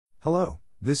Hello,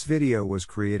 this video was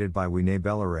created by Vinay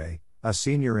Bellare, a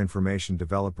senior information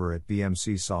developer at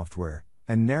BMC Software,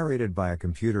 and narrated by a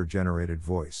computer-generated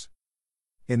voice.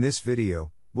 In this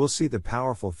video, we'll see the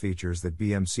powerful features that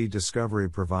BMC Discovery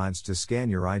provides to scan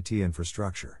your IT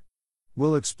infrastructure.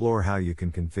 We'll explore how you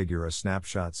can configure a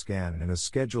snapshot scan and a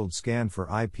scheduled scan for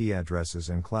IP addresses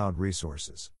and cloud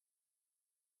resources.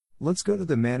 Let's go to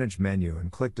the Manage menu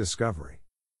and click Discovery.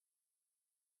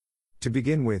 To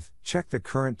begin with, check the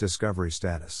current Discovery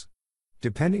status.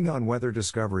 Depending on whether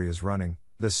Discovery is running,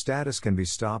 the status can be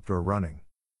stopped or running.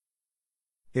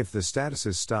 If the status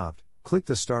is stopped, click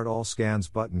the Start All Scans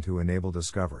button to enable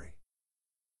Discovery.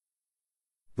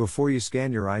 Before you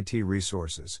scan your IT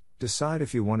resources, decide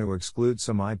if you want to exclude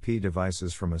some IP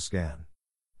devices from a scan.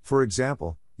 For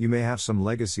example, you may have some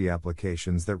legacy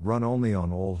applications that run only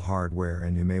on old hardware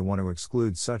and you may want to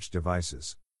exclude such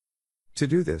devices. To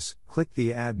do this, click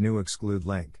the Add New Exclude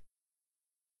link.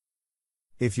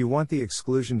 If you want the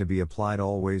exclusion to be applied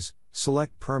always,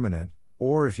 select Permanent,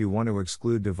 or if you want to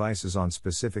exclude devices on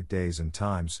specific days and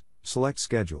times, select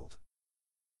Scheduled.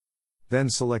 Then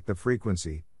select the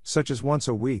frequency, such as once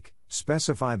a week,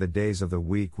 specify the days of the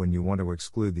week when you want to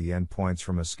exclude the endpoints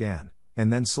from a scan,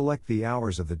 and then select the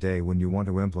hours of the day when you want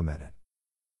to implement it.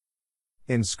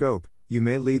 In Scope, you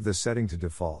may leave the setting to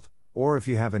default, or if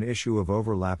you have an issue of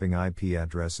overlapping IP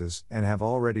addresses and have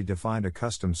already defined a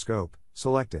custom scope,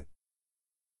 select it.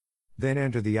 Then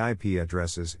enter the IP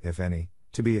addresses, if any,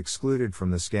 to be excluded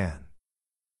from the scan.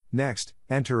 Next,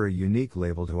 enter a unique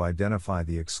label to identify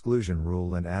the exclusion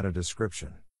rule and add a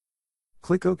description.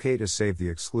 Click OK to save the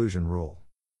exclusion rule.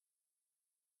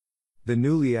 The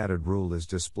newly added rule is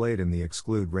displayed in the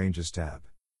Exclude Ranges tab.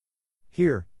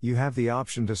 Here, you have the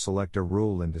option to select a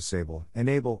rule and disable,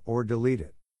 enable, or delete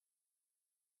it.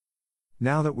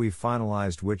 Now that we've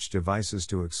finalized which devices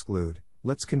to exclude,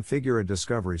 let's configure a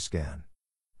discovery scan.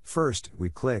 First, we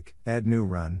click Add New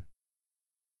Run.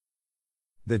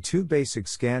 The two basic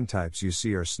scan types you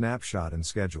see are snapshot and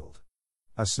scheduled.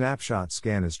 A snapshot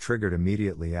scan is triggered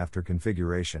immediately after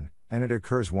configuration, and it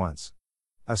occurs once.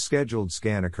 A scheduled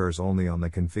scan occurs only on the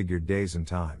configured days and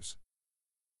times.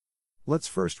 Let's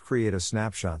first create a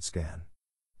snapshot scan.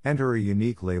 Enter a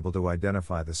unique label to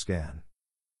identify the scan.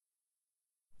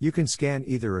 You can scan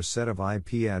either a set of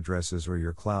IP addresses or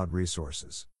your cloud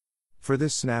resources. For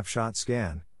this snapshot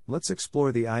scan, let's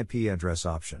explore the IP address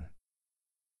option.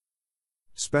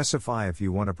 Specify if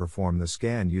you want to perform the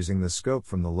scan using the scope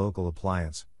from the local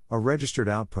appliance, a registered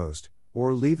outpost,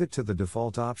 or leave it to the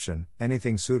default option,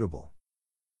 anything suitable.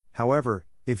 However,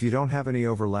 if you don't have any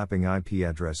overlapping IP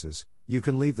addresses, you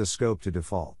can leave the scope to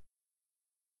default.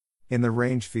 In the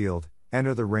range field,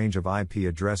 enter the range of IP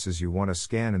addresses you want to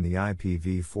scan in the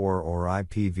IPv4 or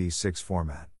IPv6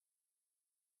 format.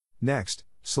 Next,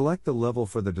 select the level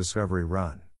for the discovery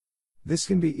run. This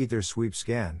can be either Sweep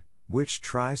Scan, which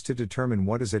tries to determine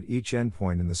what is at each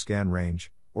endpoint in the scan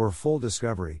range, or Full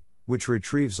Discovery, which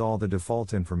retrieves all the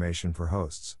default information for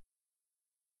hosts.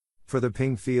 For the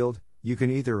ping field, you can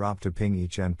either opt to ping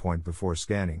each endpoint before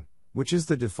scanning, which is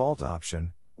the default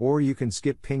option, or you can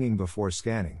skip pinging before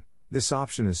scanning. This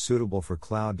option is suitable for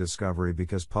cloud discovery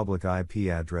because public IP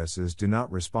addresses do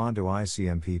not respond to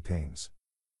ICMP pings.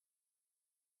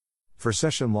 For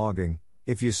session logging,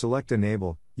 if you select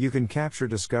Enable, you can capture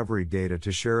discovery data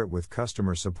to share it with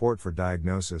customer support for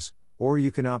diagnosis, or you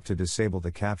can opt to disable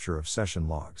the capture of session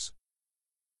logs.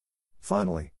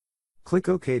 Finally, click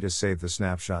OK to save the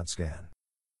snapshot scan.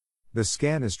 The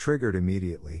scan is triggered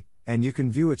immediately, and you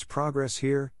can view its progress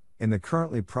here, in the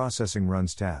Currently Processing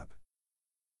Runs tab.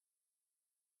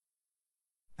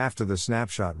 After the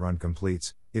snapshot run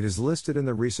completes, it is listed in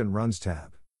the Recent Runs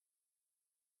tab.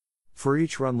 For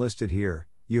each run listed here,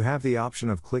 you have the option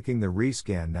of clicking the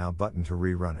Rescan Now button to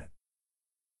rerun it.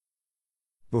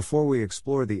 Before we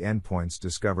explore the endpoints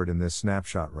discovered in this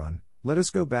snapshot run, let us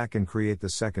go back and create the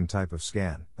second type of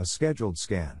scan, a scheduled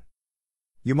scan.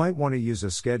 You might want to use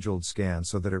a scheduled scan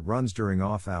so that it runs during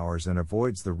off hours and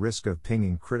avoids the risk of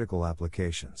pinging critical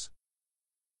applications.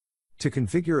 To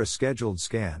configure a scheduled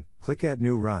scan, click Add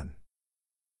New Run.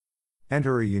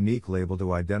 Enter a unique label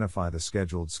to identify the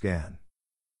scheduled scan.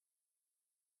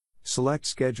 Select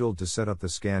Scheduled to set up the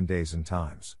scan days and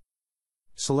times.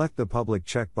 Select the public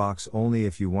checkbox only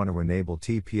if you want to enable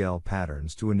TPL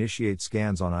patterns to initiate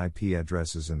scans on IP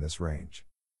addresses in this range.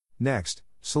 Next,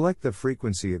 select the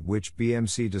frequency at which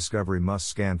BMC Discovery must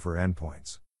scan for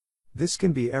endpoints. This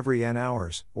can be every N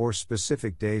hours, or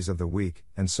specific days of the week,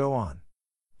 and so on.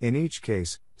 In each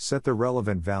case, set the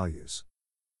relevant values.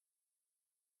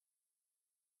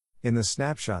 In the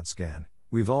snapshot scan,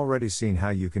 we've already seen how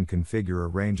you can configure a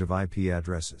range of IP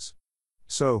addresses.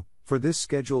 So, For this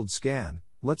scheduled scan,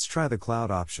 let's try the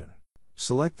cloud option.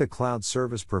 Select the cloud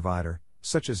service provider,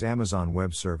 such as Amazon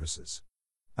Web Services.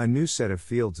 A new set of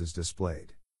fields is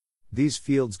displayed. These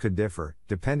fields could differ,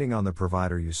 depending on the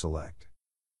provider you select.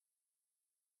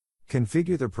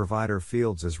 Configure the provider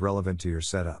fields as relevant to your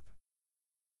setup.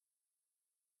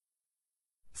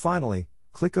 Finally,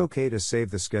 click OK to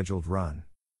save the scheduled run.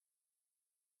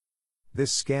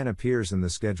 This scan appears in the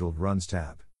Scheduled Runs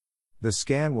tab. The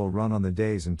scan will run on the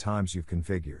days and times you've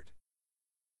configured.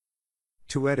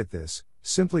 To edit this,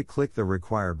 simply click the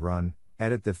required run,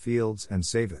 edit the fields and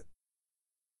save it.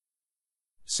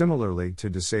 Similarly, to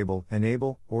disable,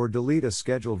 enable, or delete a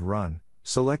scheduled run,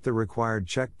 select the required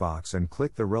checkbox and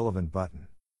click the relevant button.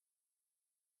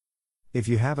 If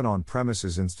you have an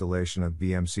on-premises installation of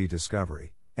BMC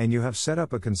Discovery, and you have set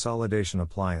up a consolidation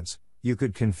appliance, you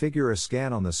could configure a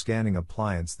scan on the scanning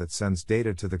appliance that sends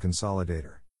data to the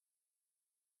consolidator.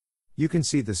 You can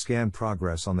see the scan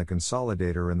progress on the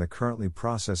consolidator in the Currently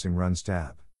Processing Runs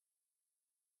tab.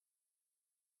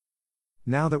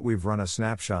 Now that we've run a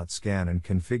snapshot scan and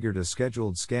configured a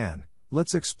scheduled scan,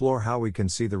 let's explore how we can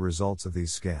see the results of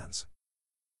these scans.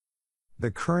 The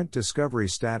current discovery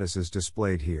status is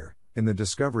displayed here, in the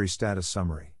Discovery Status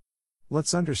Summary.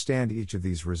 Let's understand each of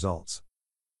these results.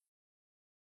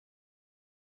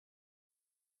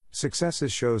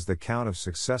 Successes shows the count of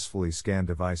successfully scanned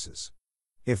devices.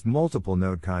 If multiple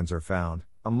node kinds are found,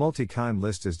 a multi-kind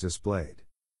list is displayed.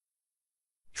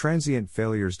 Transient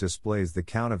failures displays the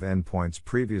count of endpoints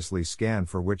previously scanned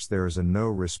for which there is a no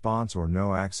response or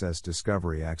no access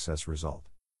discovery access result.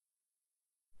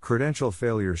 Credential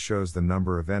failures shows the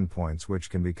number of endpoints which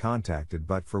can be contacted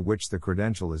but for which the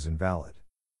credential is invalid.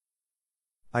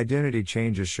 Identity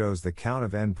changes shows the count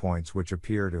of endpoints which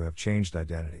appear to have changed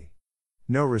identity.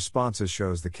 No responses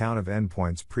shows the count of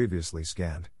endpoints previously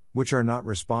scanned, which are not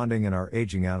responding and are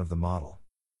aging out of the model.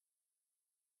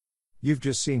 You've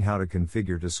just seen how to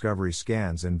configure discovery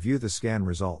scans and view the scan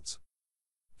results.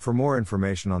 For more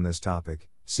information on this topic,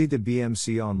 see the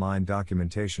BMC Online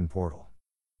Documentation portal.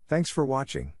 Thanks for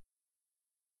watching.